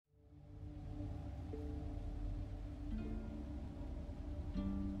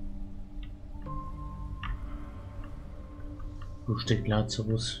Wo steckt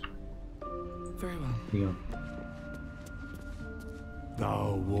Lazarus? Very well. Hier.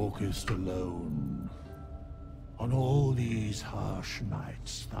 Thou walkest alone. On all these harsh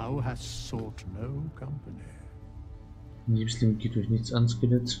nights, thou hast sought no company. Liebesling geht durch nichts an,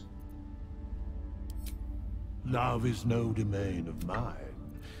 Skelett. Love is no domain of mine,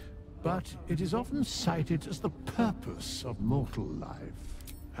 but it is often cited as the purpose of mortal life,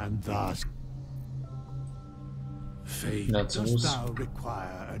 and thus fate dost thou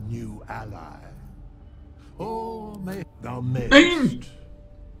require a new ally, or thou mayest.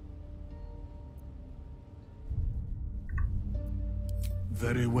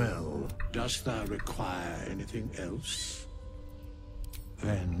 Very well. Dost thou require anything else?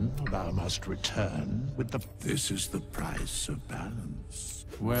 Then thou must return with the... This is the price of balance.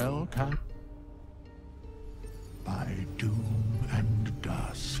 Well, by doom and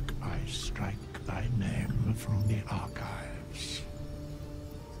dusk I strike thy name from the archives.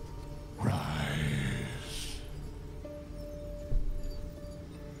 Rise.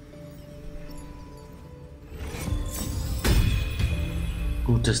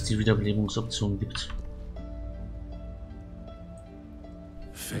 Gut, dass es die Wiederbelebungsoption gibt.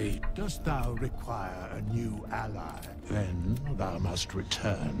 Fate, dost thou require a new ally? Then thou must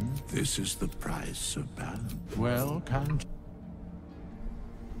return. This is the price of balance. Well, can't...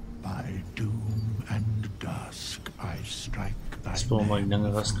 By doom and dusk I strike thy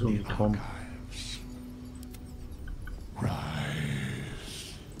name from the archives.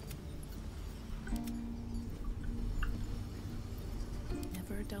 Rise.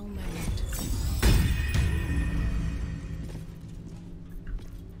 Never a dull moment.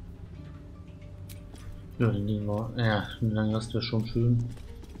 Ja, dann gehen wir. Ja, eine lange Rast wäre schon schön.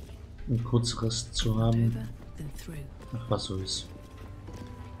 Eine kurze Rast zu haben. Ach, was so ist.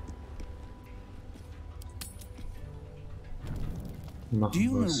 Do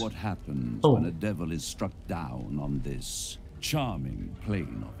you know what happens when a devil is struck down on this charming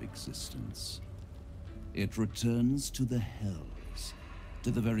plane of existence? It returns to the hells,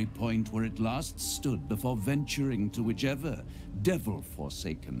 to the very point where it last stood before venturing to whichever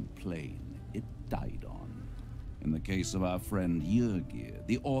devil-forsaken plane it died on. In the case of our friend Yurgir,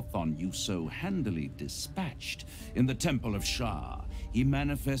 the Orthon you so handily dispatched in the Temple of Shah, he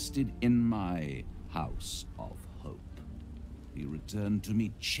manifested in my House of Hope. He returned to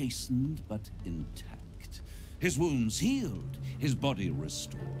me chastened but intact, his wounds healed, his body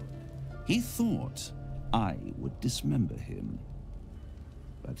restored. He thought I would dismember him,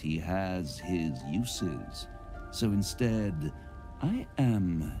 but he has his uses, so instead I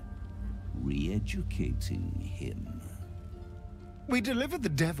am re-educating him. We delivered the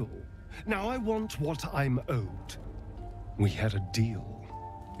devil. Now I want what I'm owed. We had a deal.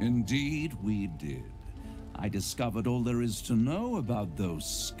 Indeed we did. I discovered all there is to know about those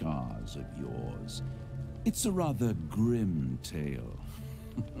scars of yours. It's a rather grim tale.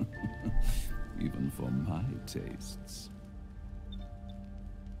 Even for my tastes.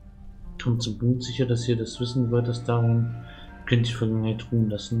 Kommt zum Punkt sicher, dass ihr das Wissen wollt, das darum könnt die Vergangenheit ruhen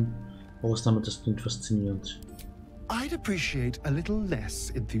lassen. Ausnahme, das klingt faszinierend. I'd appreciate a little less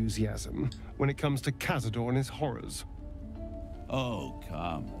enthusiasm when it comes to Cazador and his horrors. Oh,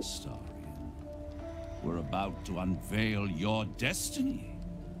 come, Astarion. We're about to unveil your destiny.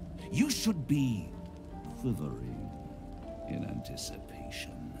 You should be quivering in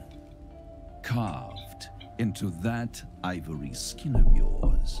anticipation. Carved into that ivory skin of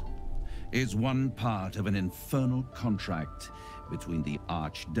yours is one part of an infernal contract between the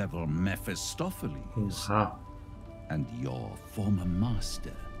archdevil Mephistopheles and your former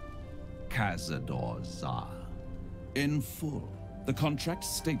master, Cazador Za. In full, the contract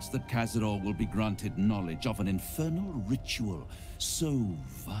states that Cazador will be granted knowledge of an infernal ritual so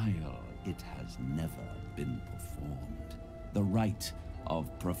vile it has never been performed. The rite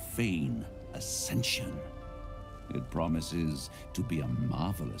of profane ascension. It promises to be a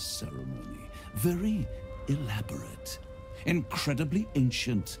marvelous ceremony, very elaborate, incredibly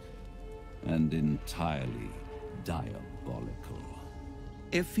ancient, and entirely diabolical.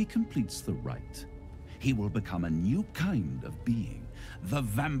 If he completes the rite, he will become a new kind of being, the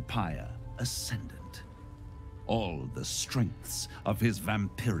Vampire Ascendant. All the strengths of his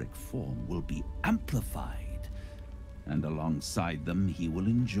vampiric form will be amplified, and alongside them he will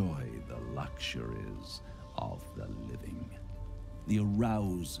enjoy the luxuries of the living. The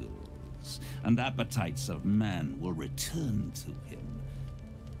arousals and appetites of man will return to him,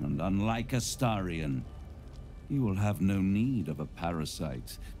 and unlike Astarion, he will have no need of a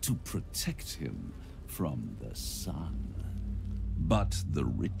parasite to protect him from the sun. But the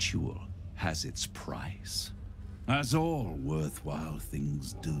ritual has its price. As all worthwhile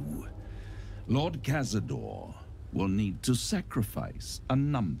things do, Lord Cazador will need to sacrifice a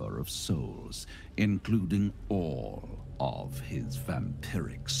number of souls, including all of his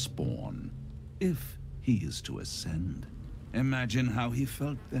vampiric spawn, if he is to ascend. Imagine how he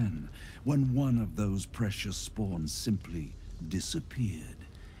felt then, when one of those precious spawns simply disappeared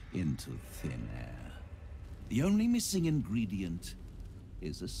into thin air. The only missing ingredient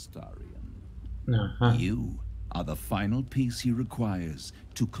is Astarion. You are the final piece he requires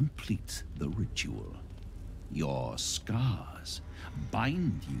to complete the ritual. Your scars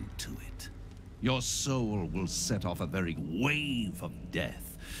bind you to it. Your soul will set off a very wave of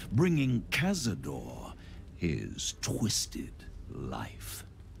death, bringing Cazador his twisted life.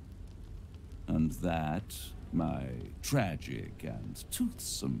 And that, my tragic and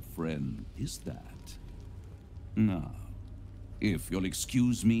toothsome friend, is that. Now, if you'll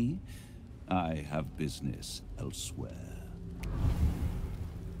excuse me, I have business elsewhere.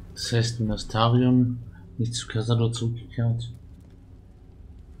 Das heißt, in Astarion nicht zu Cazador zurückgekehrt.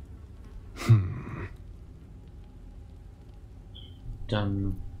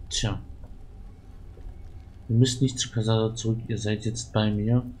 Dann, tja. Ihr müsst nicht zu Cazador zurück, ihr seid jetzt bei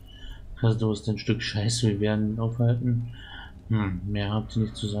mir. Cazador ist ein Stück Scheiße, wir werden ihn aufhalten. Mehr habt ihr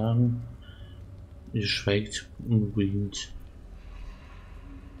nicht zu sagen. Ihr schweigt unruhig.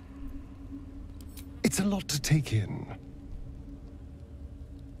 It's a lot to take in.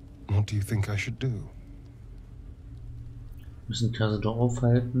 What do you think I should do? Wir müssen Cazador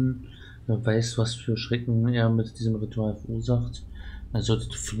aufhalten. Wer weiß, was für Schrecken er mit diesem Ritual verursacht. Er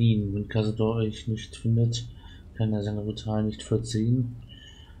solltet fliehen. Wenn Cazador euch nicht findet, kann er sein Ritual nicht vollziehen.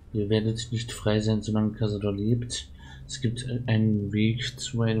 Ihr werdet nicht frei sein, solange Cazador lebt. Es gibt einen Weg,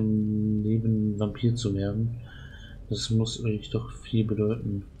 zu einem lebenden Vampir zu werden. Das muss euch doch viel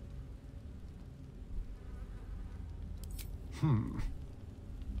bedeuten.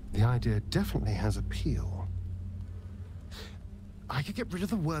 The idea definitely has appeal. I could get rid of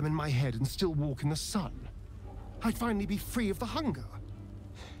the worm in my head and still walk in the sun. I'd finally be free of the hunger.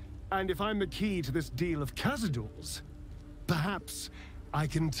 And if I'm the key to this deal of Cazador's, perhaps I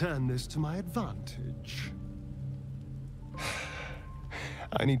can turn this to my advantage.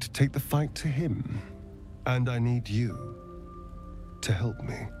 I need to take the fight to him. And I need you to help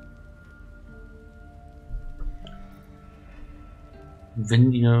me.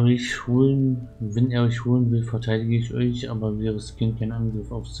 Wenn er euch holen will, verteidige ich euch, aber wir riskieren keinen Angriff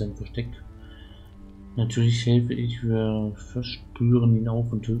auf sein Versteck. Natürlich helfe ich, wir verspüren ihn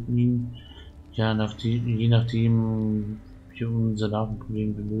auf und töten ihn. Ja, je nachdem wir unser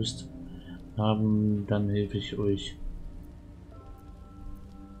Nervenproblem gelöst haben, dann helfe ich euch.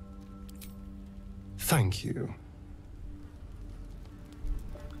 Thank you.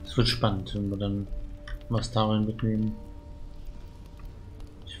 Es wird spannend, wenn wir dann was darin mitnehmen.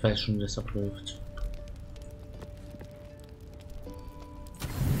 Ich weiß schon, wie das abläuft.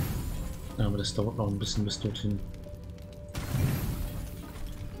 Aber das dauert noch ein bisschen bis dorthin.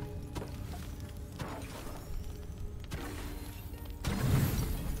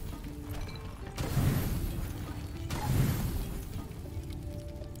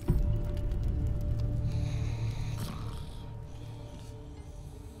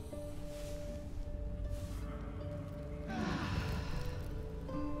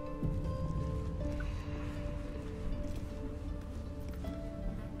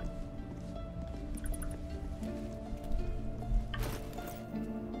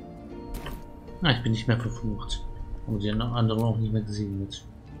 Ich bin nicht mehr verflucht. Und die anderen auch nicht mehr gesegnet.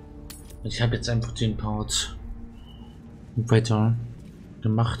 Ich habe jetzt einfach den Part weiter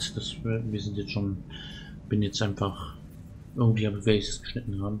gemacht. Wir sind jetzt schon. Bin jetzt einfach. Irgendwie werde ich das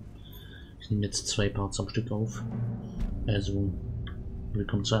geschnitten haben. Ich nehme jetzt 2 Parts am Stück auf. Also,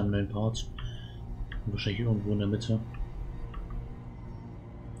 willkommen zu einem neuen Part. Wahrscheinlich irgendwo in der Mitte.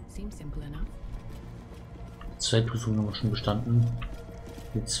 2 Prüfungen haben wir schon bestanden.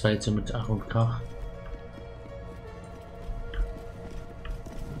 Die zweite mit Ach und Krach.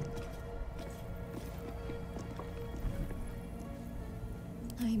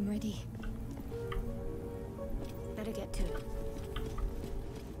 I'm ready. Better get to it.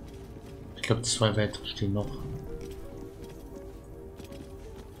 Ich glaube, 2 weitere stehen noch.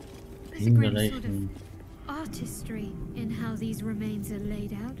 There's a great sort of artistry in how these remains are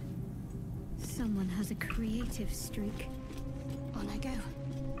laid out. Someone has a creative streak. On I go.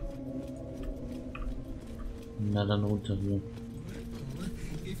 Na dann runter hier.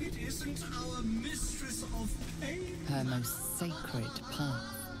 Her most sacred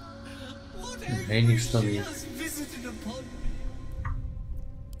path. Heiligster Weg.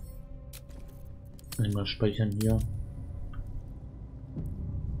 Einmal speichern hier.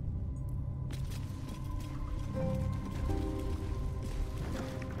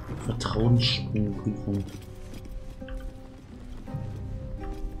 Vertrauenssprungprüfung.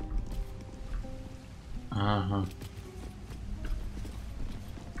 Aha.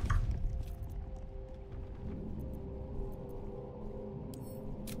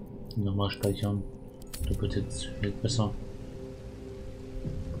 Nochmal speichern. Doppelt jetzt hält besser.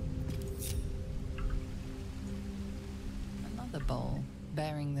 Another bowl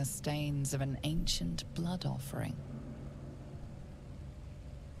bearing the stains of an ancient blood offering.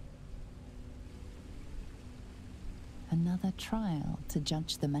 Another trial to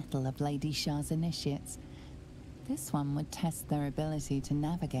judge the mettle of Lady Shah's initiates. This one would test their ability to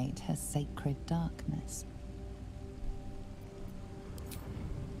navigate her sacred darkness.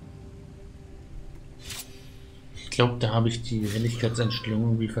 Ich glaube, da habe ich die Helligkeitseinstellung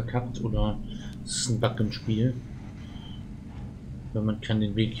irgendwie verkackt oder es ist ein Bug im Spiel. Weil man kann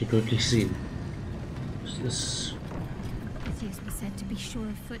den Weg hier deutlich sehen. Das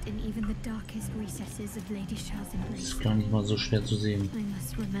ist gar nicht mal so schwer zu sehen. I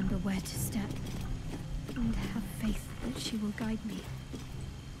must remember where to step and have faith that she will guide me.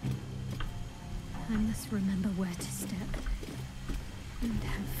 I must remember where to step and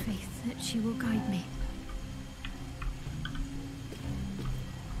have faith that she will guide me.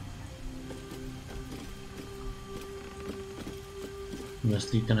 Und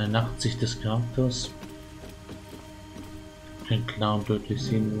das liegt an der Nachtsicht des Charakters. Ich kann klar und deutlich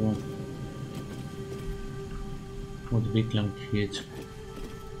sehen, wo der Weg lang geht.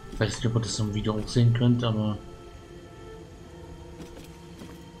 Ich weiß nicht, ob ihr das im Video auch sehen könnt, aber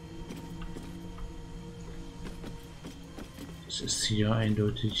es ist hier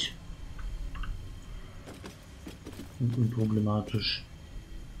eindeutig und unproblematisch,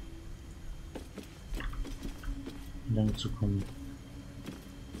 lang zu kommen.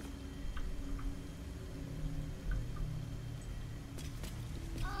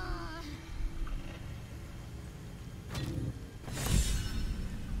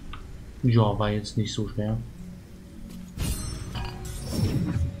 Ja, war jetzt nicht so schwer.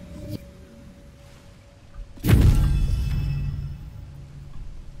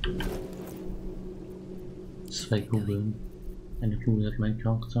 Zwei Kugeln. Eine Kugel hat mein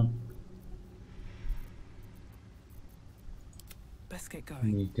Charakter.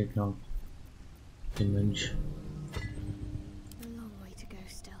 Nee, der Charakter. Der Mönch.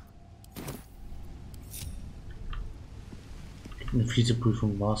 Eine fiese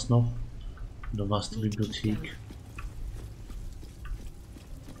Prüfung war es noch. Oder war es die Bibliothek?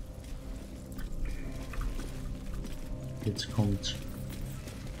 Jetzt kommt.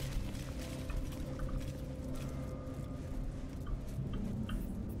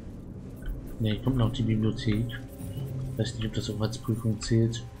 Ne, kommt noch die Bibliothek. Ich weiß nicht, ob das auch als Prüfung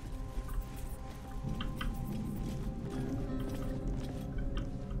zählt.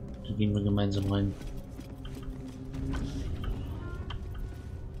 Da gehen wir gemeinsam rein.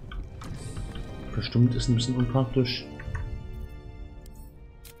 Verstummt ist ein bisschen unpraktisch.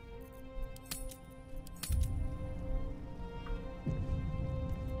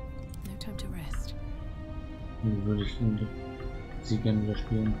 Dann würde ich sie gerne wieder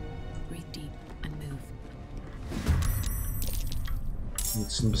spielen.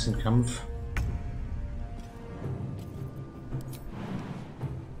 Jetzt ein bisschen Kampf.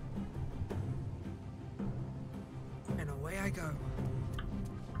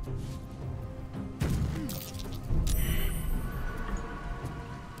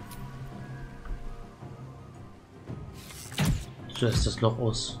 Zuerst das Loch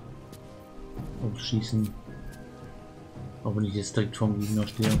aus und schießen, auch wenn ich jetzt direkt vorm Gegner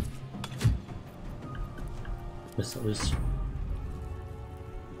stehe. Besser ist.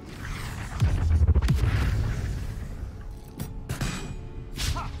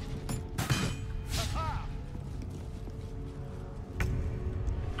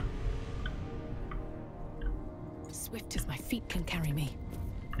 Swift as my feet can carry me.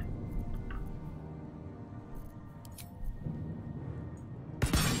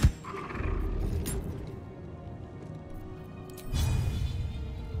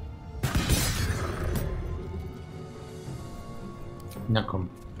 Na komm.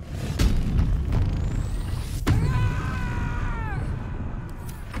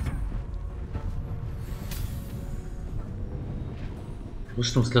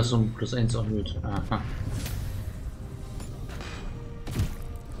 Rüstungsklasse um +1 erhöht. Aha.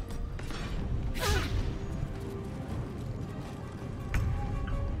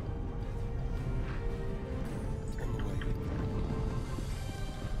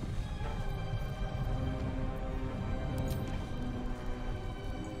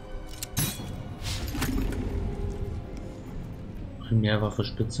 Primärwaffe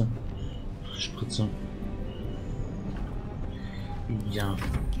Spritze. Ja.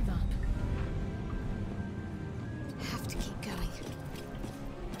 Give up. Have to keep going.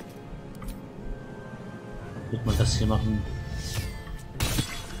 Wird man das hier machen?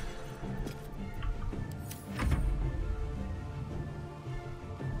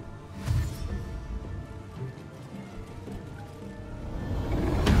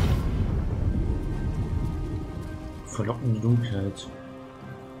 Verlockende Dunkelheit.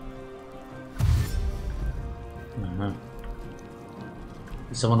 Aha.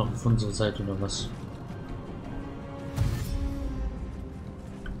 Ist aber noch auf unserer Seite oder was?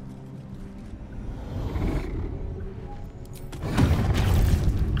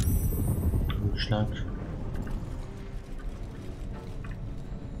 Rückschlag.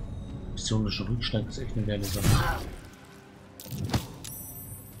 Psionischer Rückschlag ist echt eine geile Sache.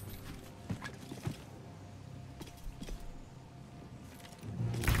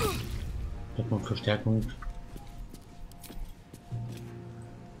 Verstärkung.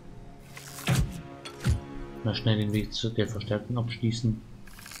 Mal schnell den Weg zu der Verstärkung abschließen.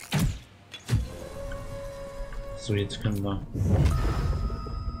 So, jetzt können wir.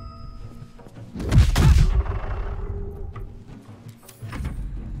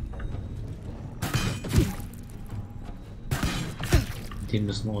 Den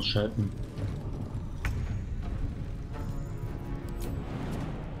müssen wir ausschalten.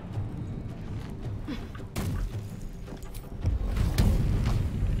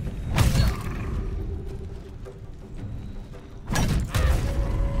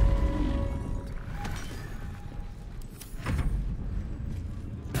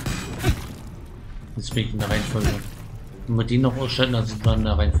 Jetzt bin ich in der Reihenfolge. Wenn wir die noch ausschalten, dann sind wir in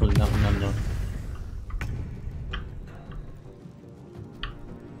der Reihenfolge nacheinander.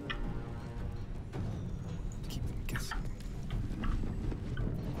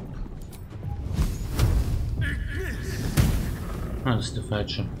 Ah, das ist der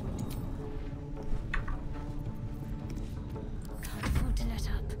falsche. Can't afford to let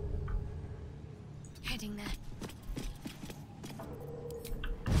up. Heading there.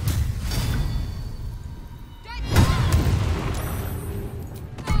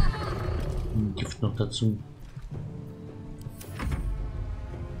 Gift noch dazu.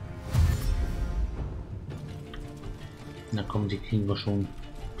 Na komm, die kriegen wir schon.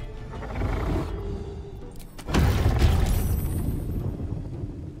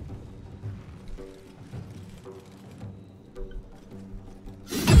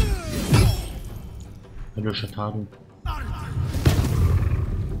 Höllischer Taten.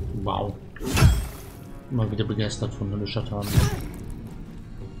 Wow. Immer wieder begeistert von höllischer Taten.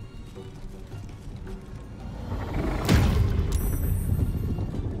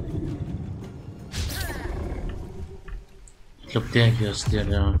 Ich glaube, der hier ist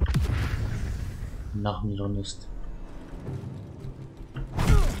der nach mir dran ist.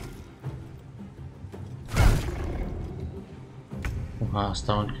 Oha, es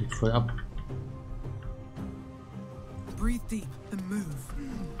dauert, geht voll ab. Breathe deep and move.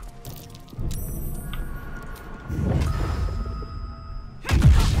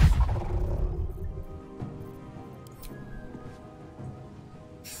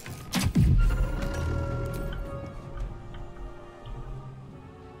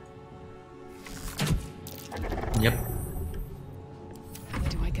 Yep. Where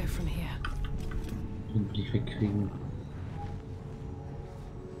do I go from here? Den will ich wegkriegen.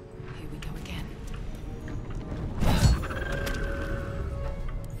 Here we go again.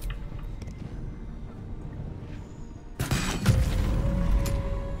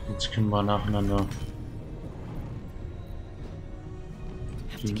 Jetzt können wir nacheinander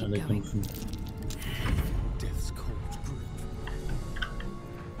gegen alle kämpfen. Death's cold grip.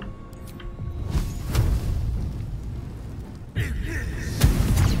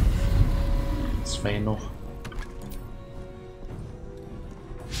 Zwei noch.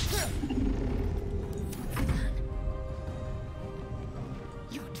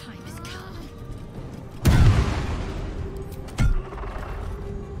 Your time has come.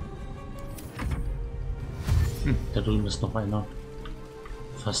 Da drüben ist noch einer.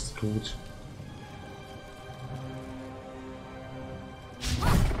 Fast tot.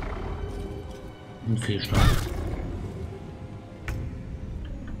 Ein Fehlschlag.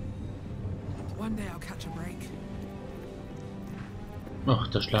 One day I'll catch a break. Ach,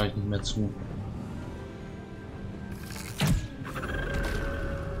 da schlage ich nicht mehr zu.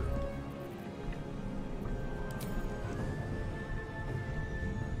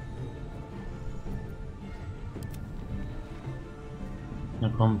 Na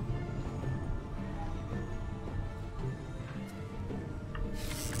komm.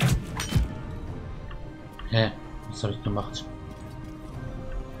 Hä? Was habe ich gemacht?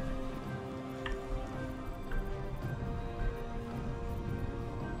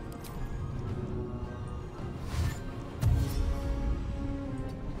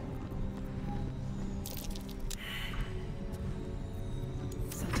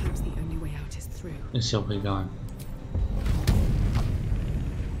 Sometimes the only way out is through. Ist ja auch egal.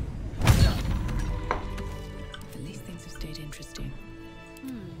 At least things have stayed interesting.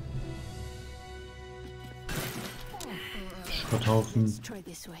 Schrotthaufen. Let's try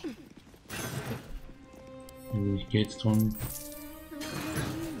this way. Wie geht's drum?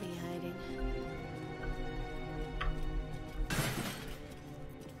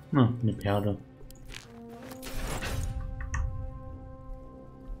 Na, eine Perle.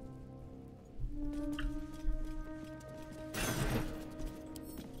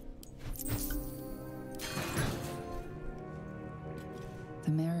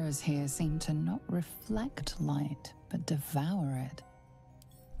 The mirrors here seem to not reflect light, but devour it.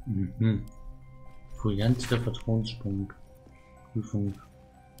 Mhm. Foliant der Vertrauenssprung. Prüfung.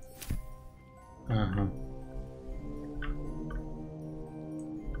 Aha.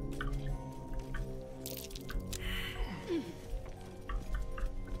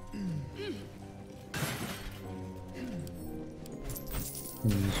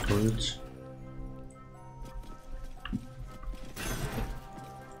 Nicht Gold.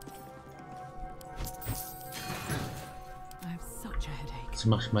 Jetzt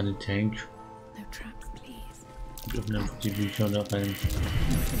mache ich mal den Tank. No traps, please. Ich öffne einfach die Bücher da rein.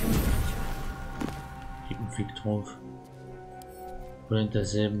 Gib einen Fick drauf. Oder in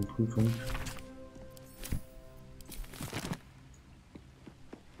derselben Prüfung.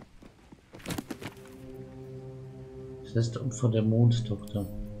 Das ist der Opfer der Mondtochter.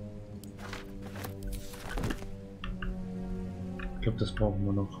 Ich glaube, das brauchen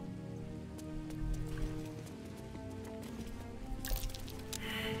wir noch.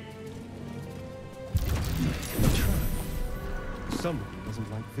 Someone doesn't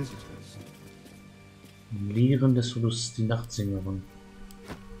like visitors. Lehren des Verlustes, die Nachtsängerin.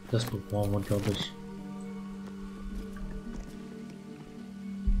 Das brauchen wir, glaube ich.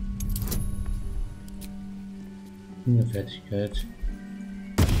 Fingerfertigkeit.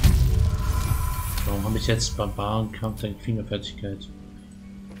 Warum habe ich jetzt Barbarenkampf und Fingerfertigkeit?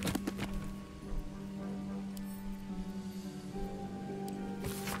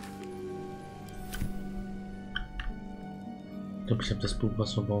 Ich glaube, ich habe das Buch,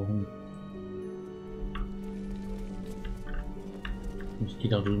 was wir brauchen. Ich gehe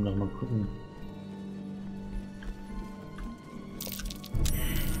da drüben noch mal gucken.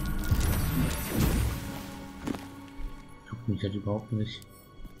 Guckt mich halt überhaupt nicht.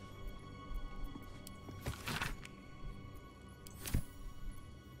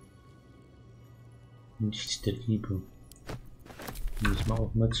 Nicht der Liebe. Nehme ich mal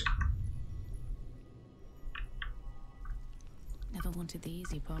auch mit. Never wanted the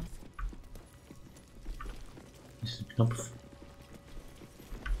easy path. Das ist ein Knopf.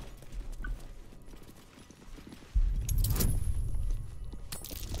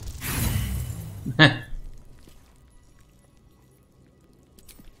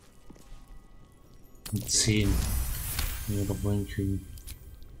 Und 10. Wenn wir doch wollen kriegen.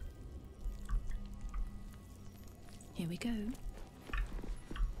 Here we go.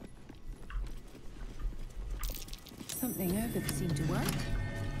 Something over that seemed to work.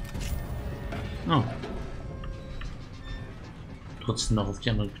 Oh. Trotzdem noch auf die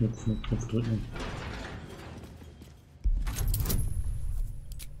anderen Knopf drücken.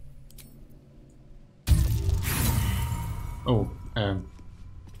 Oh,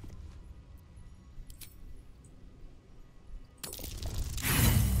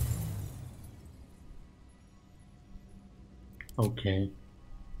 okay.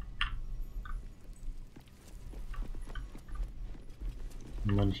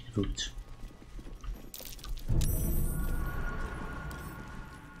 Mal nicht gedrückt.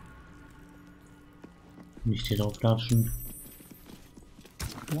 Nicht hier drauf latschen.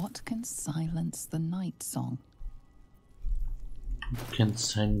 What can silence the night song? Can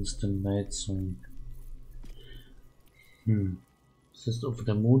silence the night song. Das ist auf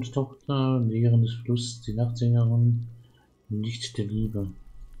der Mondtochter, Während des Flusses, die Nachtsängerin, nicht der Liebe.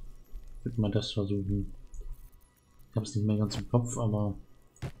 Ich würde mal das versuchen. Ich habe es nicht mehr ganz im Kopf, aber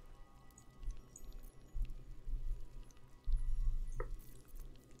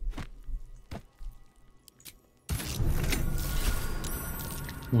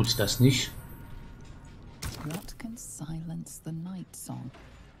gut, das nicht. What can silence the night song?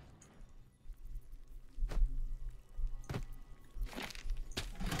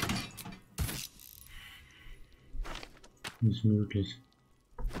 Nicht möglich.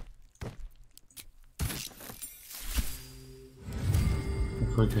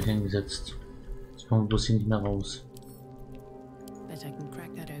 Erfolgreich eingesetzt. Jetzt kommen wir bloß hier nicht mehr raus. Bet I can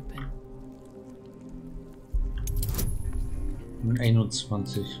crack that open.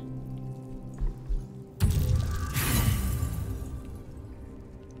 21.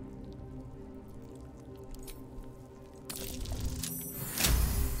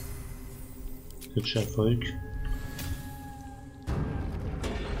 Kritischer Erfolg.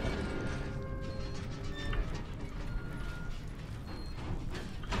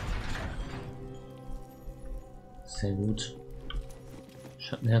 Sehr gut.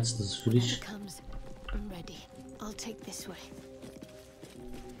 Schattenherz, das ist für dich. Comes. I'm ready. I'll take this way.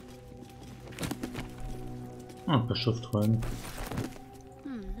 Ah, ein paar Schriftrollen.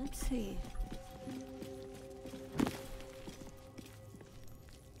 Let's see.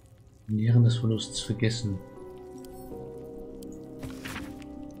 Während des Verlusts vergessen.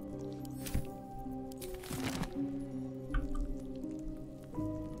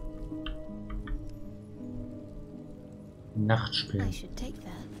 Nachtspiel. I should take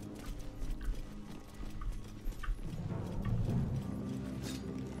that.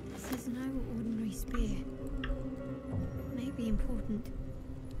 This is no ordinary spear. Maybe important.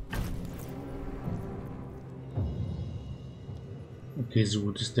 Okay, so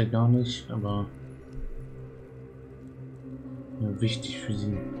gut ist der gar nicht, aber ja, wichtig für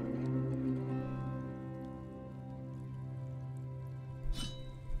sie.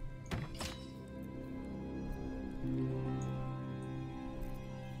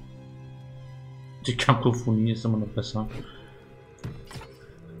 Die Kakophonie ist immer noch besser.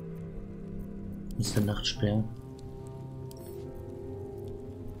 Das ist der Nachtsperr.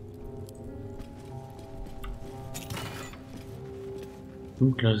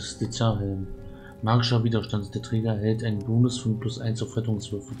 Dunkles Dezarhelm. Magischer Widerstand. Der Träger erhält einen Bonus von +1 auf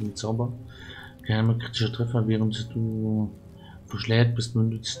Rettungswürfe gegen Zauber. Geheime kritische Treffer. Während du verschleiert bist,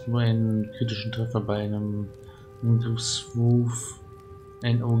 benutzt du einen kritischen Treffer bei einem Angriffswurf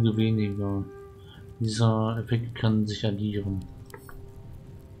ein Auge weniger. Dieser Effekt kann sich addieren.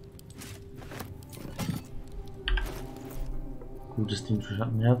 Gutes Ding für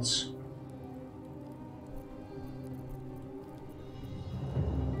Schattenherz.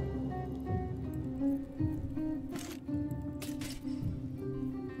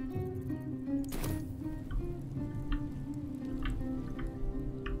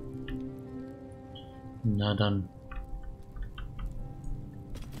 Na dann.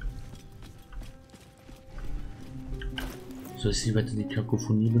 Soll ich sie weiter die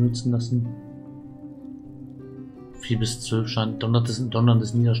Kakophonie benutzen lassen? 4 bis 12 Schaden.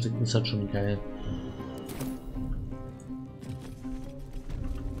 Donnerndes Niederstecken ist halt schon geil.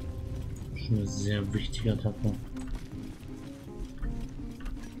 Schon eine sehr wichtige Attacke.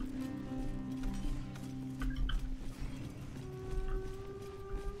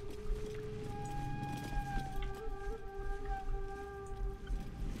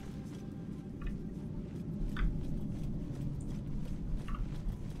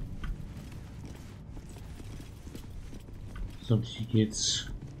 Und hier geht's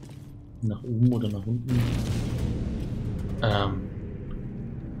nach oben oder nach unten.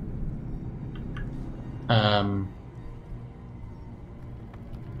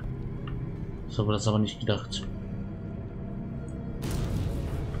 So war das aber nicht gedacht.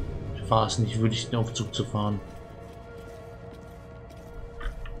 Ich war es nicht würdig, den Aufzug zu fahren.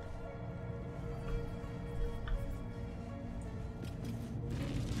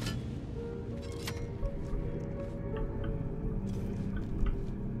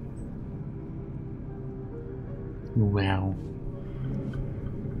 Wow.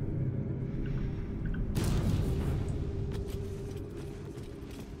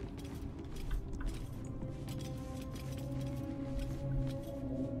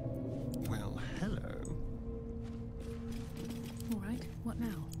 Well, hello. All right, what now?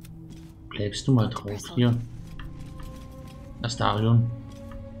 Bleibst du mal drauf hier? Astarion.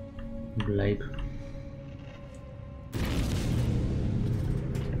 Bleib.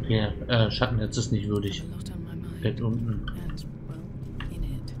 Okay, Schattenherz ist nicht würdig. A lot on my mind. Bleibt unten. And, well, in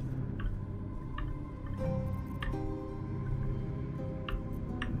it.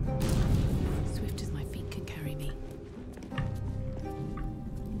 Swift as my feet can carry me.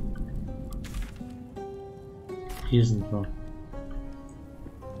 Hier sind wir.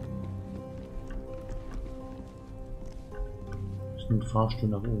 Das ist ein Fahrstuhl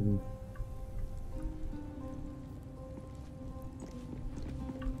nach oben.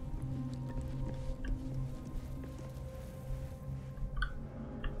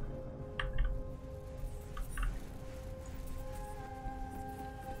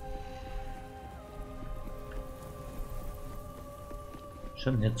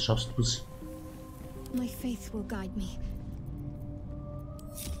 Jetzt schaffst du es. My faith will guide me.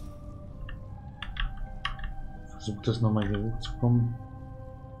 Versuch das nochmal hier hochzukommen.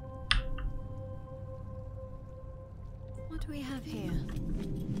 What do we have here?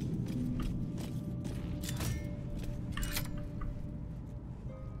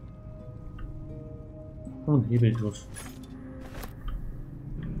 Oh, ein Hebelgriff.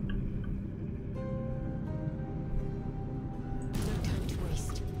 No time to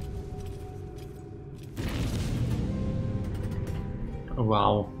waste.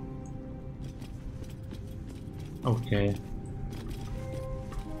 Wow. Okay.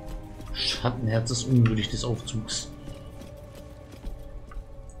 Schattenherz ist unwürdig des Aufzugs.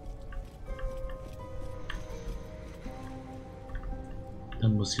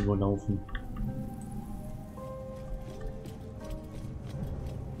 Dann muss sie wohl laufen.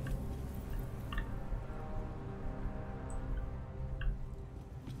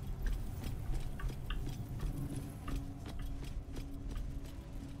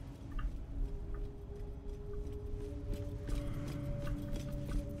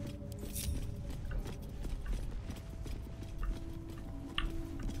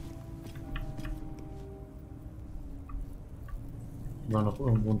 War noch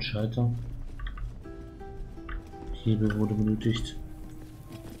irgendwo ein Schalter. Hebel wurde benötigt.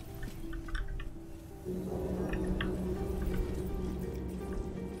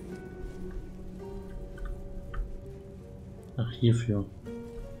 Ach, hierfür.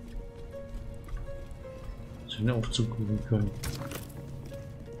 Dass wir den Aufzug rufen können.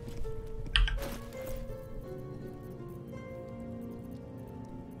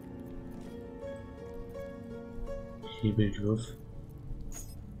 Hebelgriff.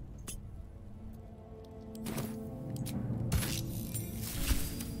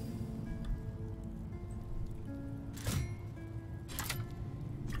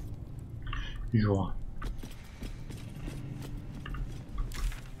 Ja.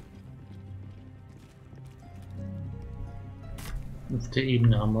 Auf der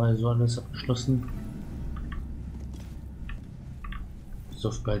Ebene haben wir also alles abgeschlossen. Bis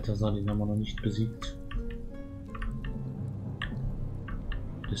auf Balthasar, den haben wir noch nicht besiegt.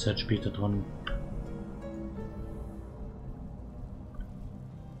 Ist halt später dran.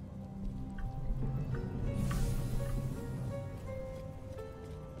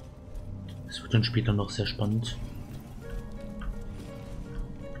 Es wird dann später noch sehr spannend.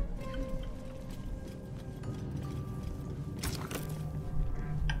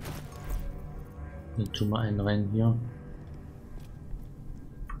 Dann tun wir einen rein hier.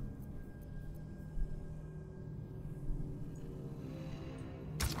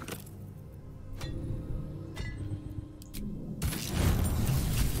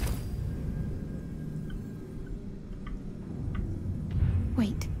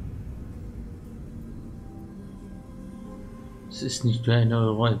 Wait. Es ist nicht für eine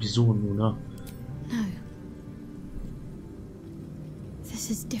eurer Episoden, oder? No. This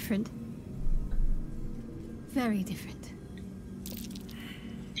is different. Very different.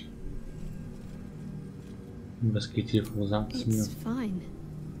 Was geht hier vor? Sag's mir. It's fine.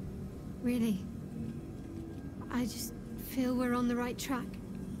 Really. I just feel we're on the right track.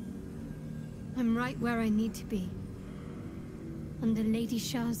 I'm right where I need to be. Under Lady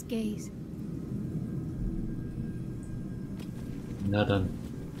Shah's gaze. Na dann.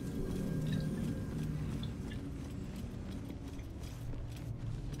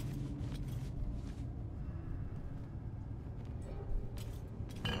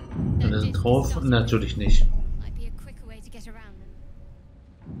 Und sind drauf? Natürlich nicht. Might be a quicker way to get around them.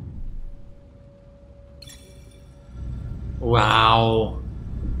 Wow.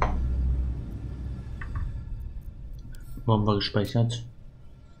 Wo haben wir gespeichert?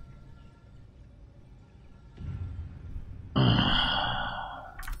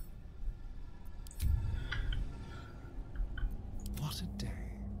 What a day.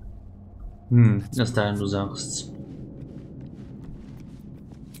 Das dahin du sagst.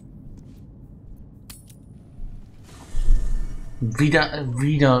 Wieder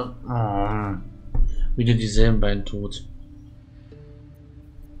dieselben beiden tot.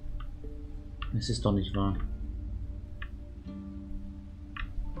 Es ist doch nicht wahr.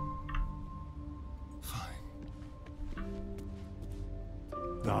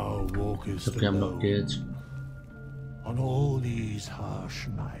 Thou Ich walkest glaube, wir haben noch alone. Geld. On all these harsh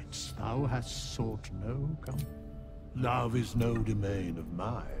nights, thou hast sought no comfort. Love is no domain of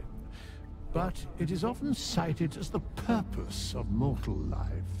mine, but it is often cited as the purpose of mortal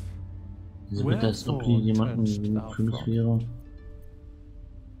life. So wird das, ob hier jemanden genug für mich wäre.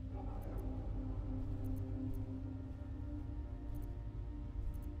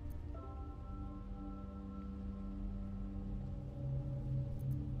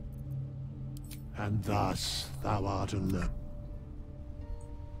 and thus thou art alone.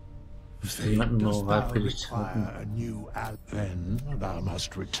 Jemanden Dost thou moralpflicht halten. require a new then thou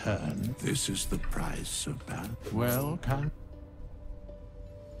must return. This is the price of balance. Well, can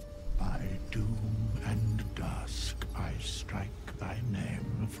by doom and dusk I strike thy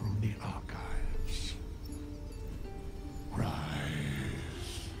name from the archives. Rise.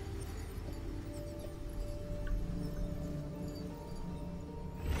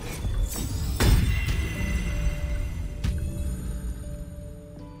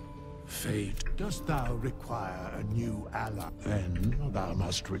 Fate, dost thou require a new ally? Then thou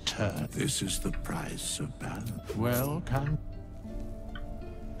must return. This is the price of balance. Well, can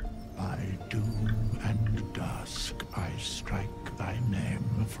by doom and dusk I strike thy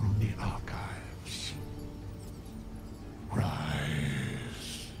name from the archives. Rise.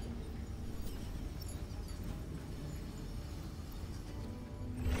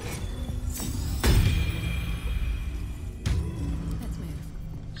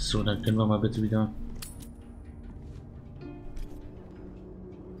 So, dann können wir mal bitte wieder.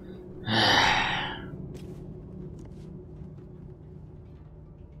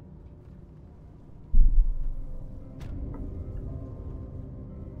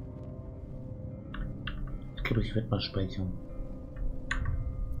 Ich glaube, ich werde mal speichern.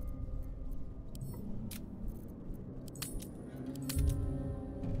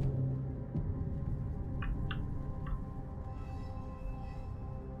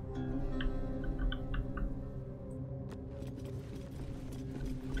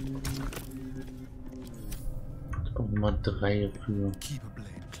 Nummer 3 für.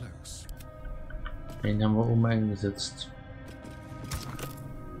 Den haben wir oben eingesetzt.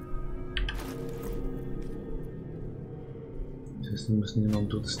 Das heißt, wir müssen hier noch ein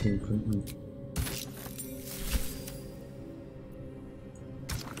drittes Ding finden.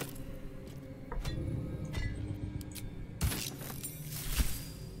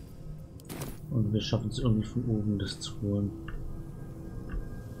 Und wir schaffen es irgendwie von oben, das zu holen.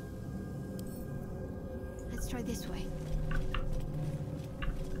 Try this way.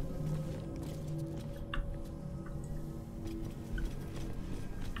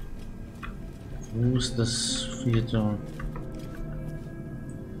 Wo ist das vierte?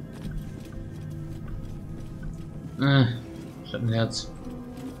 Ich hab ein Herz.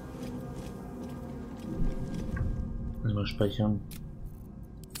 Mal speichern.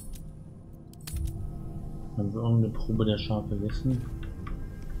 Haben wir irgendeine Probe der Schafe vergessen?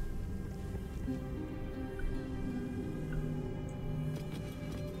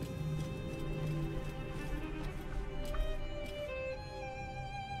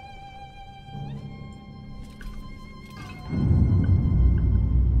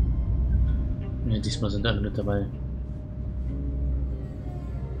 Diesmal sind alle mit dabei.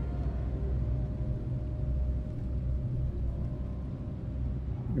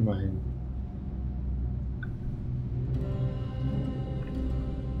 Immerhin.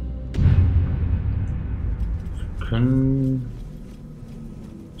 Wir können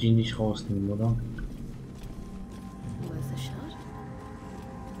die nicht rausnehmen, oder?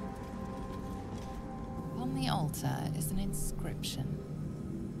 On the altar is an inscription.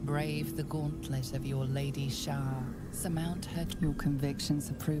 Brave the gauntlet of your Lady Shah. Surmount her. Your convictions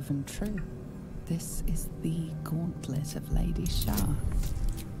are proven true. This is the gauntlet of Lady Shah.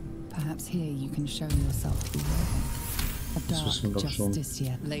 Perhaps here you can show yourself worthy. A dark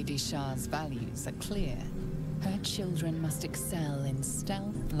justiciar. Lady Shah's values are clear. Her children must excel in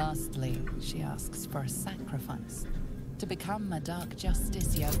stealth. Lastly, she asks for a sacrifice. To become a dark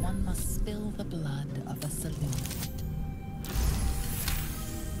justiciar, one must spill the blood of a saloon.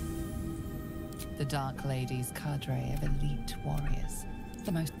 The Dark Lady's cadre of elite warriors.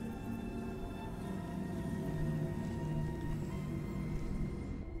 The most...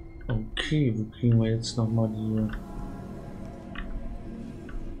 Okay, wo kriegen wir jetzt nochmal die...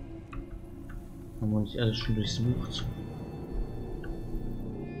 Haben wir nicht alles schon durchsucht?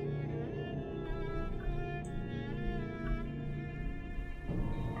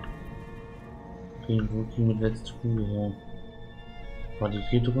 Okay, wo kriegen wir die letzte Kugel her? War die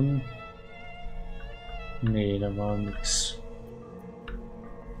hier drin? Nee, da war nix.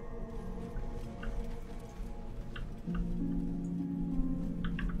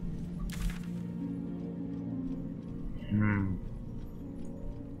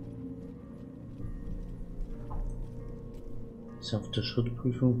 Sanfte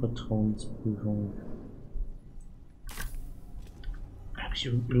Schrittprüfung, Vertrauensprüfung.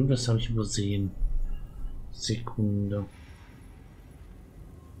 Irgendwas habe ich übersehen. Sekunde.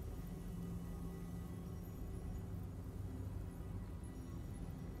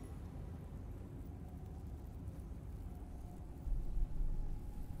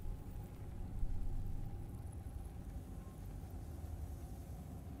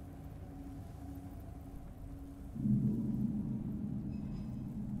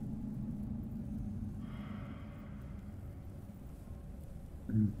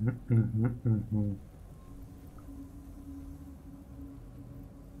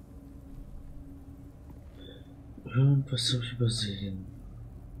 Irgendwas habe ich übersehen.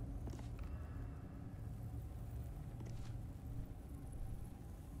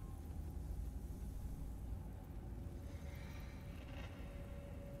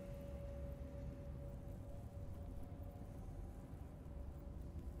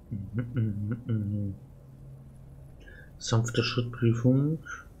 Sanfte Schrittprüfung.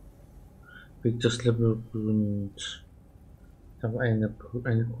 Weg das Labyrinth. Ich habe eine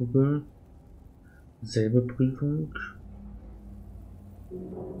Kugel. Selbe Prüfung.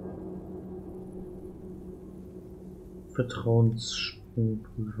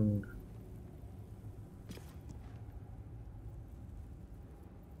 Vertrauenssprungprüfung.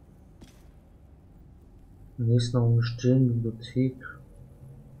 Nächsten Raum stillen Bibliothek.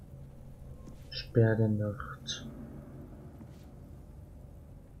 Spur der Nacht.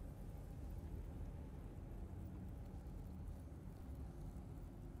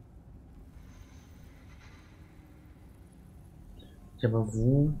 Ja, aber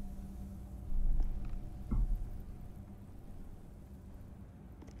wo?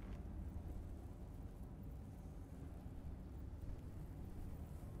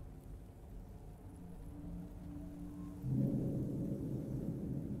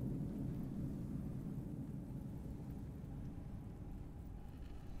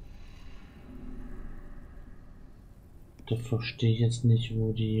 Da verstehe ich jetzt nicht,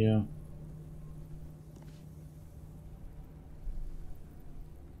 wo die...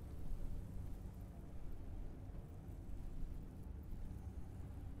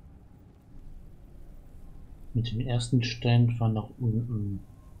 Mit dem ersten Stein war nach unten.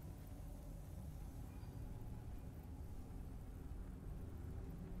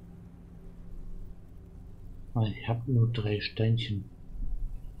 Ich habe nur 3 Steinchen.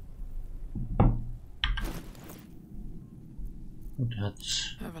 Und hat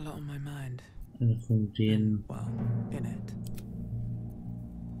eine von denen.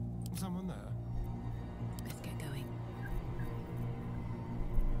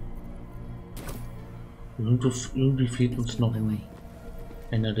 Irgendwie fehlt uns noch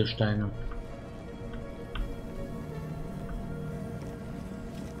einer der Steine.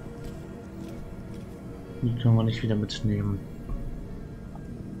 Die können wir nicht wieder mitnehmen.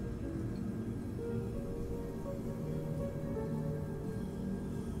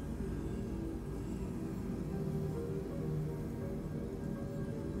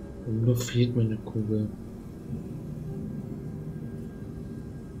 Wo fehlt mir eine Kugel?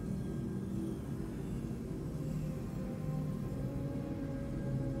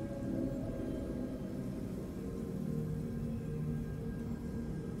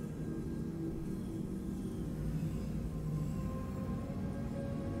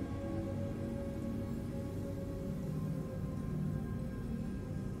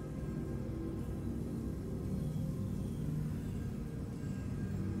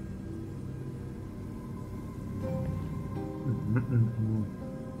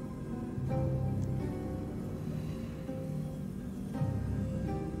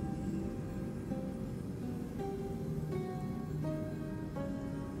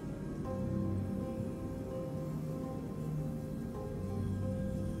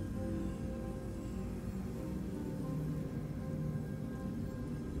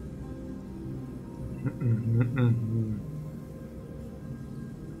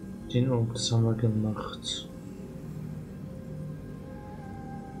 Den Ort haben wir gemacht.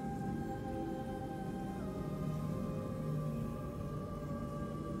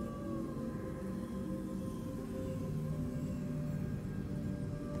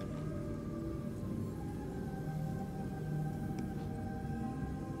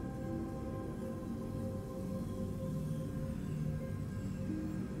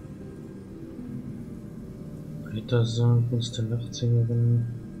 Weiter sagen, Kunst der Nachtsängerin.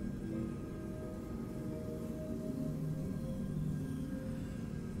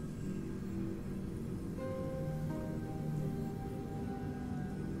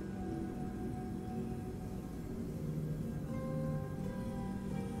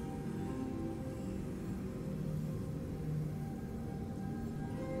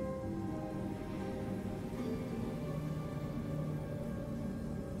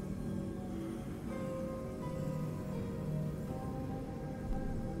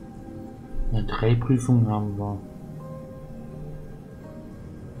 Ja, 3 Prüfungen haben wir.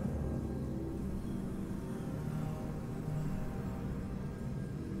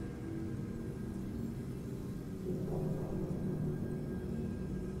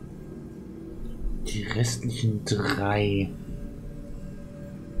 Die restlichen 3.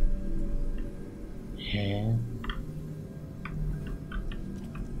 Hä?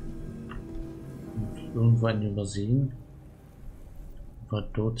 Irgendwo einen übersehen? War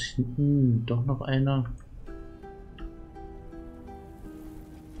dort hinten doch noch einer?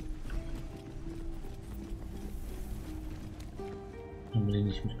 Haben wir den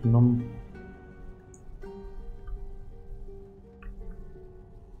nicht mitgenommen?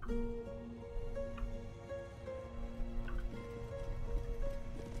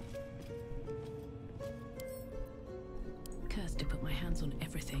 Cursed to put my hands on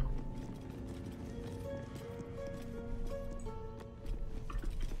everything.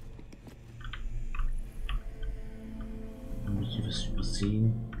 Haben wir hier was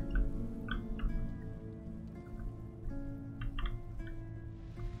übersehen?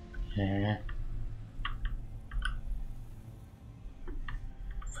 Hä?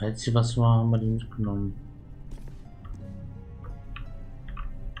 Falls hier was war, haben wir den mitgenommen.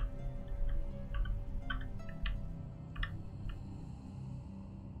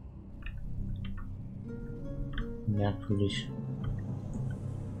 Merkwürdig.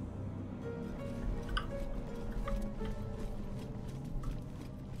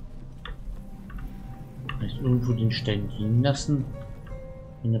 Vielleicht irgendwo den Stein liegen lassen?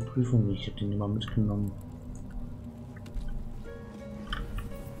 In der Prüfung nicht. Ich habe den immer mitgenommen.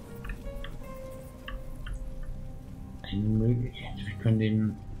 Eine Möglichkeit. Wir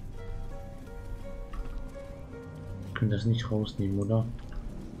können das nicht rausnehmen, oder?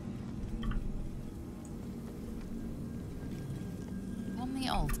 On the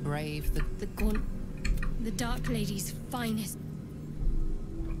old brave, The gaunt, the Dark Lady's finest.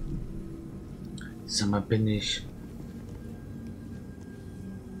 Sag mal, bin ich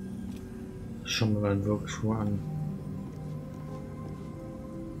schon mal meinen Workshow an.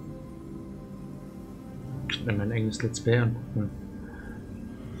 Wenn mein eigenes Let's Play angucken.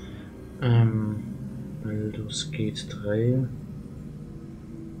 Baldur's 3.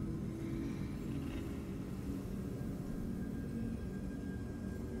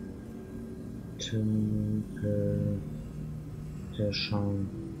 Tempel der Schau.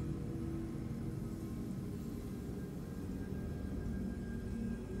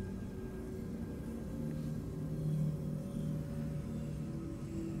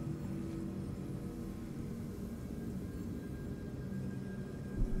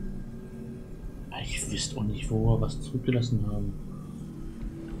 Ich wüsste auch nicht, wo wir was zurückgelassen haben.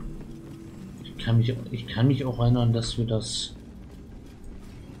 Ich kann mich auch erinnern, dass wir das...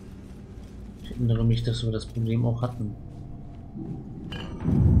 Ich erinnere mich, dass wir das Problem auch hatten.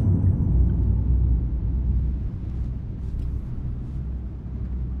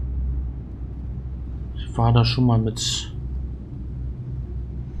 Ich war da schon mal mit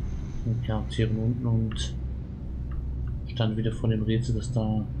Charakteren unten und stand wieder vor dem Rätsel,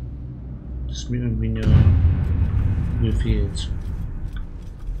 dass mir irgendwie mir fehlt.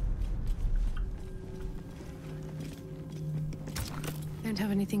 Don't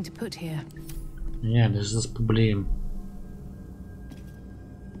have anything to put here. Ja, das ist das Problem.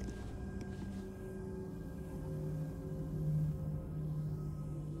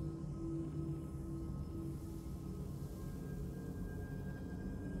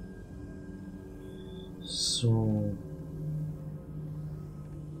 So.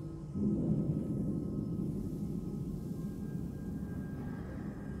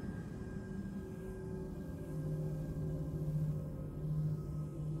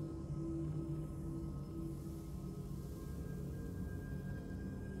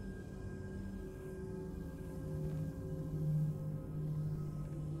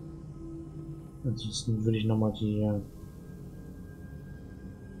 Ansonsten würde ich nochmal die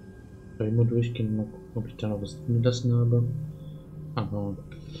Räume durchgehen, mal gucken, ob ich da noch was drin gelassen habe. Aber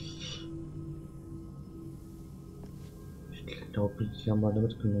ich glaube, die haben wir alle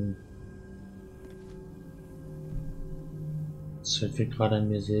mitgenommen. Das fällt mir gerade an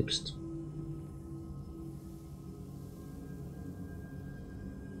mir selbst.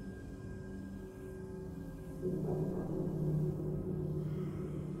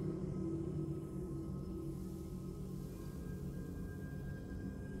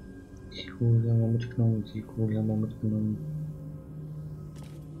 Die Kugeln haben wir mitgenommen, die Kugeln haben wir mitgenommen.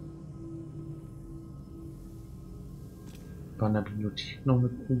 War in der Bibliothek noch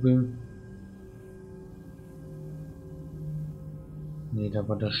mit Kugeln? Ne, da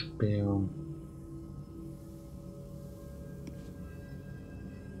war der Speer.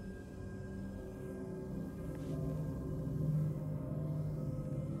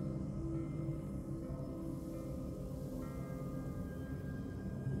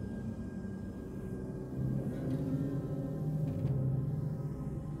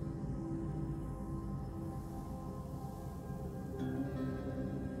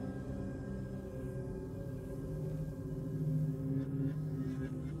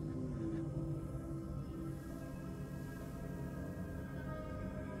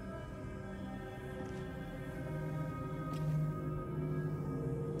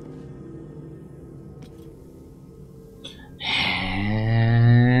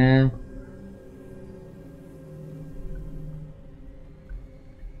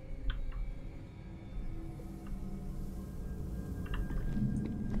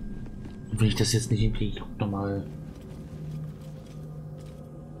 Wenn ich das jetzt nicht hinkriege, guck nochmal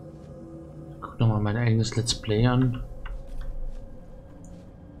mein eigenes Let's Play an.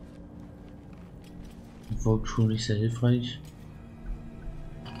 War schon nicht sehr hilfreich.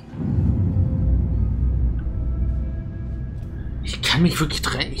 Ich kann mich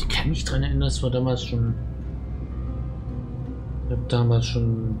dran erinnern, das war damals schon. Ich habe damals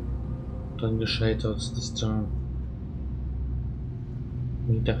schon dran gescheitert, dass da.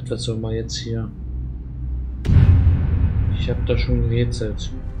 Ich gedacht, was soll man jetzt hier? Ich habe da schon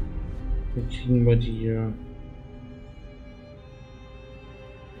gerätselt. Wie kriegen wir die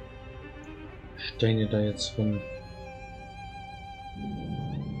Steine da jetzt rum?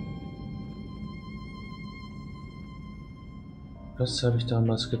 Was habe ich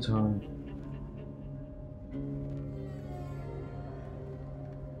damals getan?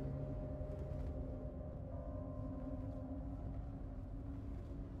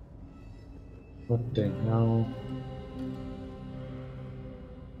 What the hell?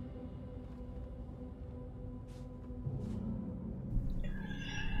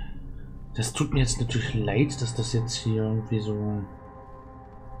 Das tut mir jetzt natürlich leid, dass das jetzt hier irgendwie so...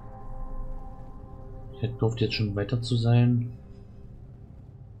 Ich hätte gehofft, jetzt schon weiter zu sein.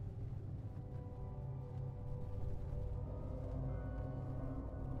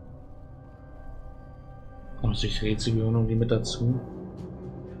 Also ich Rätsel gehören irgendwie mit dazu.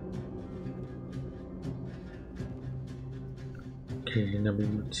 Okay, in der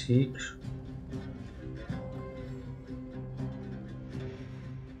Bibliothek.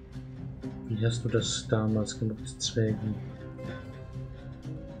 Wie hast du das damals gemacht, Zwergen?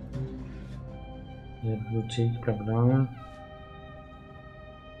 In der Bibliothek, bla bla.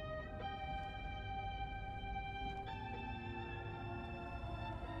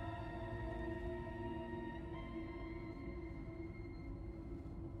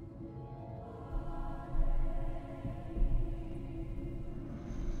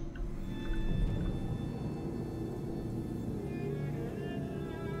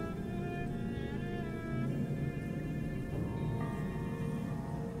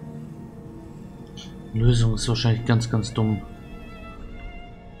 Lösung ist wahrscheinlich ganz dumm.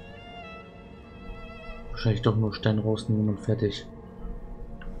 Wahrscheinlich doch nur Stein rausnehmen und fertig.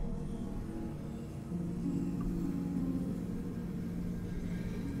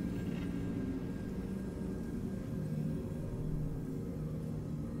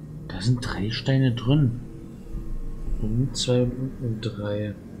 Da sind 3 Steine drin. Und 2 und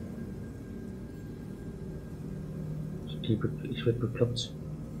 3. Ich werde bekloppt.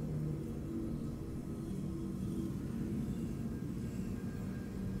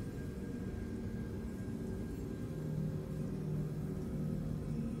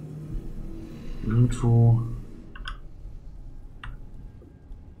 Irgendwo.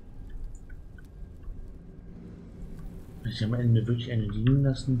 Ich am Ende wirklich eine liegen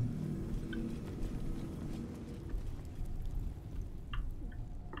lassen.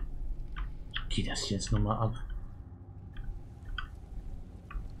 Ich gehe das jetzt nochmal ab.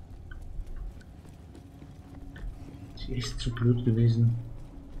 Ist echt zu blöd gewesen.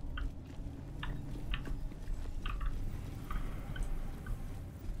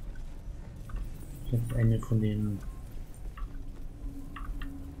 Ich habe eine von den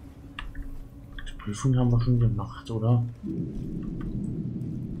Prüfungen haben wir schon gemacht, oder?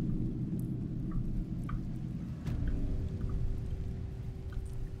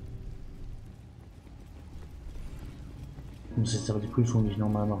 Ich muss jetzt aber die Prüfung nicht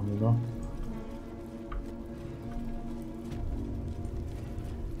nochmal machen, oder?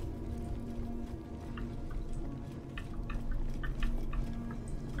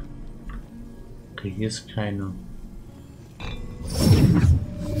 Okay, hier ist keine.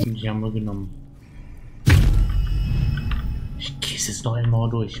 Die haben wir genommen. Ich gehe es jetzt noch einmal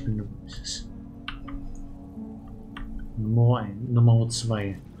durch. Ich bin Nummer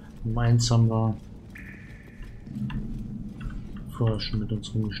 2. Nummer 1 haben wir vorher schon mit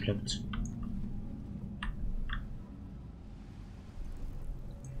uns rumgeschleppt.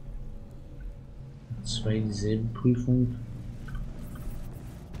 Zwei dieselbe Prüfung.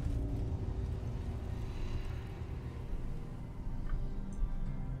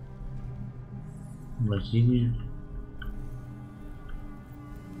 Mal hier die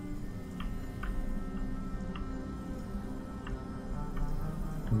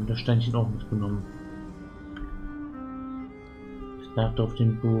und das Steinchen auch mitgenommen. Ich dachte auf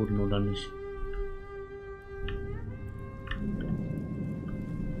den Boden oder nicht.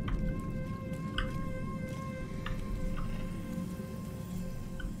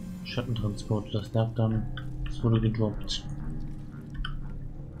 Schattentransport, das lag dann, es wurde gedroppt.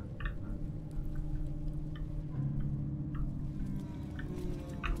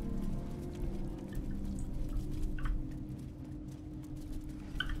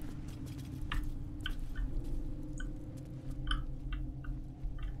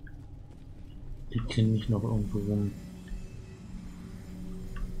 Liegt hier nicht noch irgendwo rum?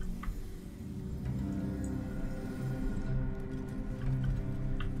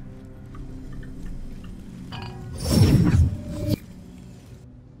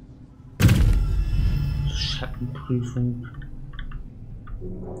 Schattenprüfung.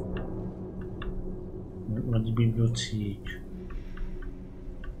 Über die Bibliothek.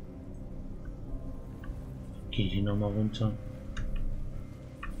 Gehe hier nochmal runter.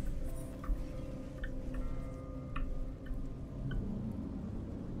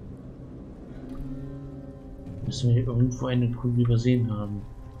 Müssen wir hier irgendwo eine Kugel übersehen haben.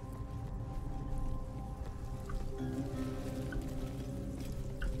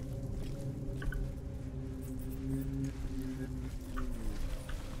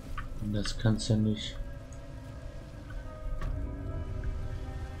 Und das kann's ja nicht.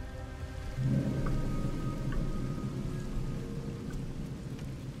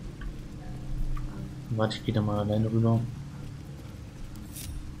 Warte, ich gehe da mal alleine rüber.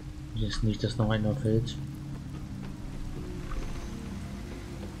 Jetzt nicht, dass noch einer fällt.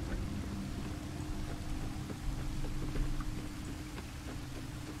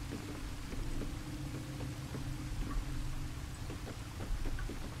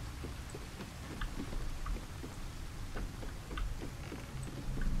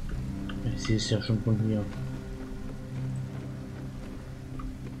 Ich sehe es ja schon von hier.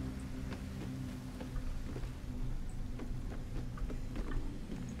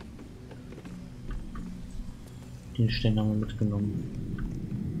 Den Stein haben wir mitgenommen.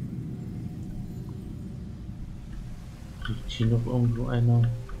 Liegt hier noch irgendwo einer?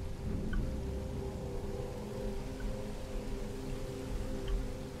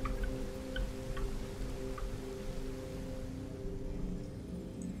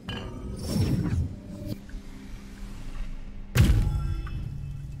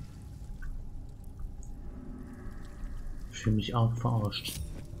 Ich fühle mich arg verarscht.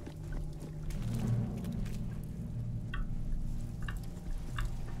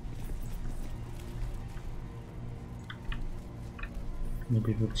 In der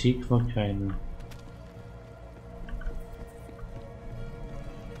Bibliothek war keine.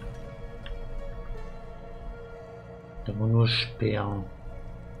 Da war nur Speer.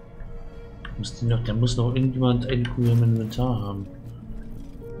 Da muss noch irgendjemand eine Kugel im Inventar haben.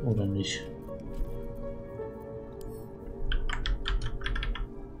 Oder nicht?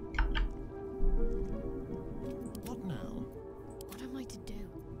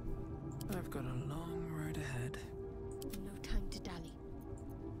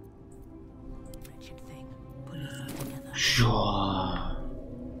 Ja.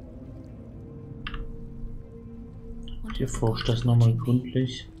 Und ihr forscht das nochmal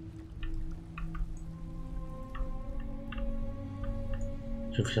gründlich.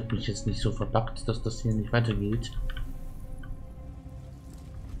 Ich hoffe, ich habe mich jetzt nicht so verbuggt, dass das hier nicht weitergeht.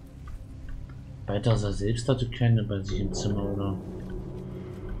 Weiter sah selbst hatte keine bei sich im Zimmer, oder?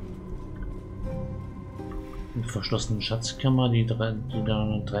 Eine verschlossene Schatzkammer, die da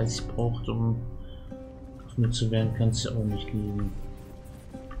 30 braucht, um geöffnet zu werden, kann es ja auch nicht liegen.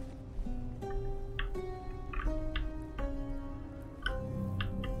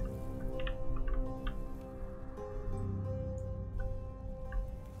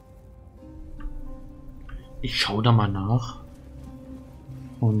 Ich schaue da mal nach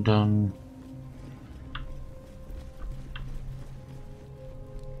und dann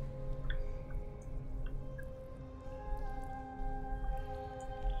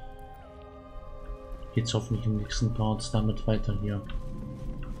geht's hoffentlich im nächsten Part damit weiter hier.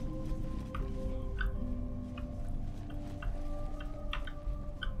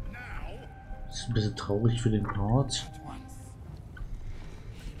 Das ist ein bisschen traurig für den Part.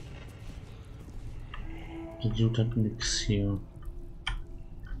 Der Dude hat nichts hier.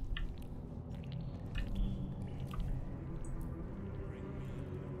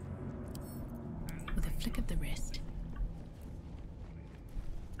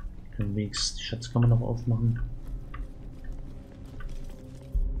 Können wir jetzt die Schatzkammer noch aufmachen?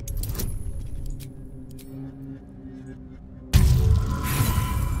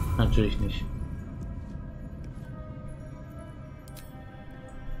 Natürlich nicht.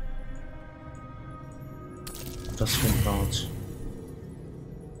 Was für ein Part.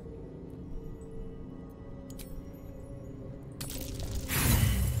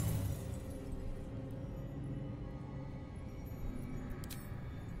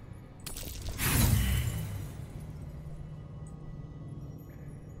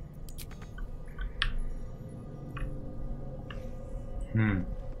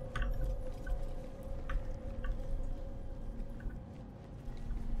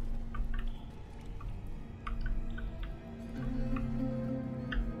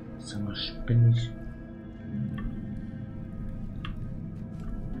 Sag mal, spinne ich?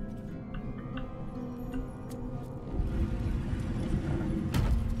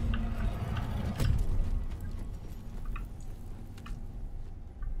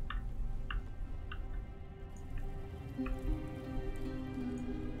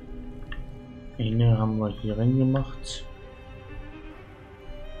 Eine haben wir hier reingemacht.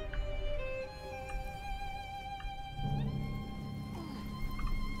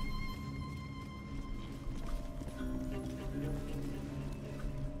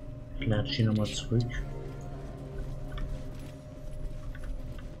 Ich latsche hier nochmal zurück.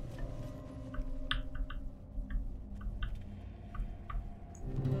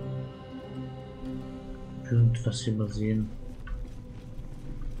 Irgendwas übersehen.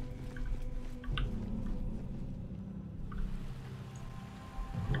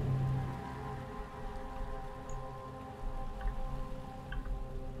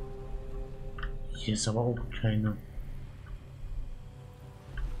 Hier ist aber auch keine.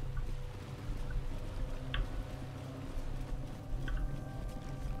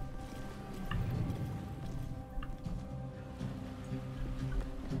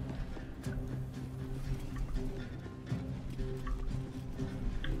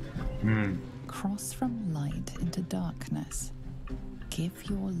 Cross from light into darkness. Give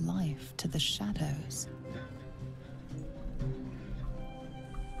your life to the shadows.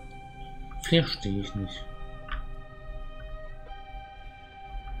 Verstehe ich nicht.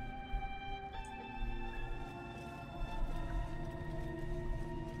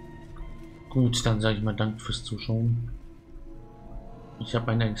 Gut, dann sage ich mal Dank fürs Zuschauen. Ich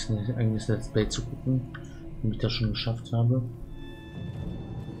habe ein eigenes Let's Play zu gucken, wenn ich das schon geschafft habe.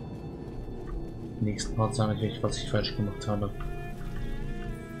 Im nächsten Part sage ich euch, was ich falsch gemacht habe.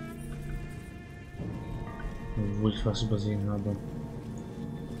 Und wo ich was übersehen habe.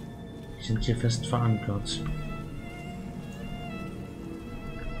 Die sind hier fest verankert.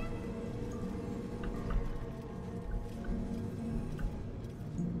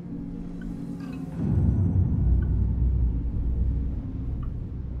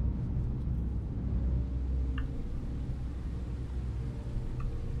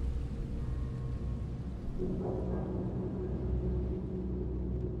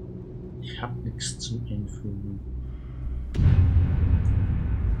 Ich habe nichts zum Einfügen.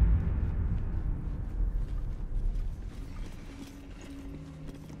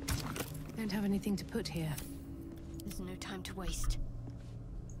 Don't have anything to put here. There's no time to waste.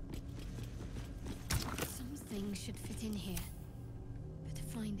 Something should fit in here. Better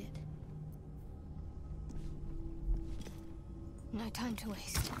find it. No time to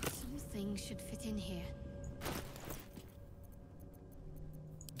waste. Something should fit in here.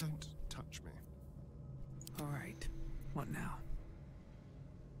 Don't touch me. All right. What now?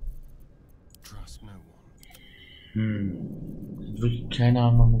 Trust no one. Wirklich keine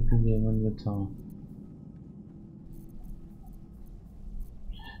Ahnung, eine Kugel im Inventar.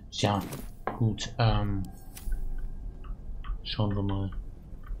 Tja, gut, schauen wir mal.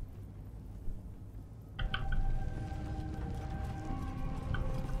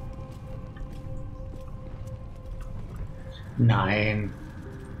 Nein.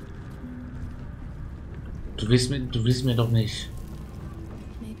 Du willst mir doch nicht.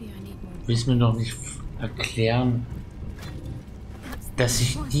 Du willst mir doch nicht erklären, dass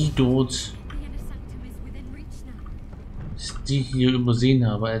ich die dort, die hier übersehen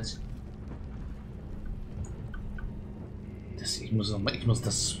habe, als das, ich muss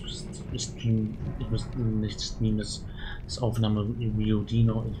das Aufnahme VOD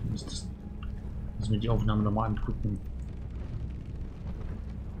noch, ich muss mir die Aufnahme nochmal angucken.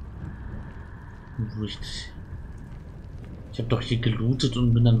 Ich habe doch hier gelootet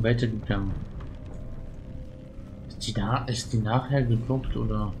und bin dann weitergegangen. Ist die nachher geblockt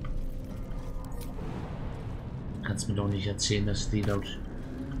oder? Kannst mir doch nicht erzählen, dass die dort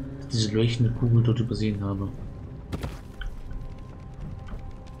diese leuchtende Kugel dort übersehen habe.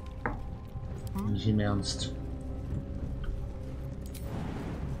 Nicht im Ernst.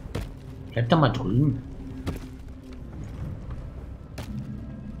 Bleib da mal drüben.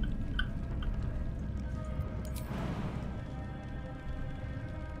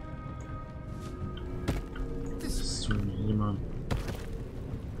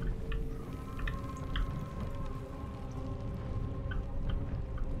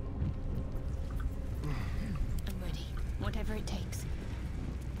 Whatever it takes.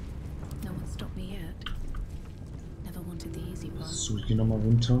 No one stopped me yet. Never wanted the easy part. So, hier nochmal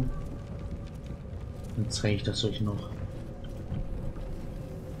runter. Dann zeige ich das euch noch.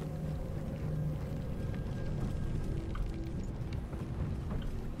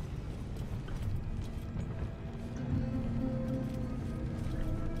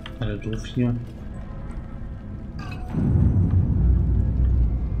 Alle doof hier.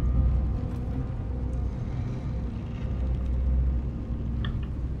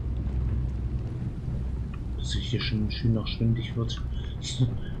 Dass ich hier schon schön noch schwindig wird.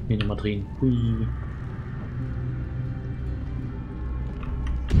 Hier nochmal drehen. Hui.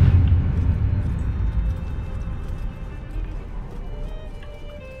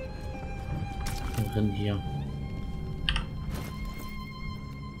 Wir rennen hier.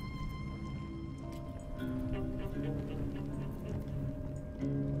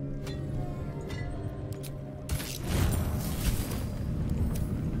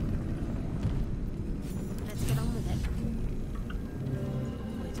 Let's get on with it.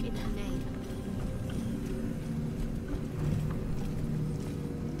 What in her name?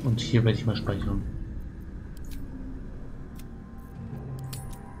 Und hier werde ich mal speichern.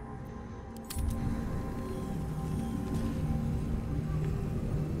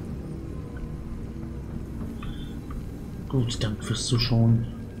 Gut, danke fürs Zuschauen.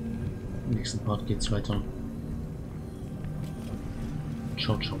 Im nächsten Part geht's weiter.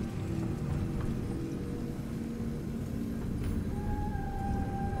 Ciao, ciao.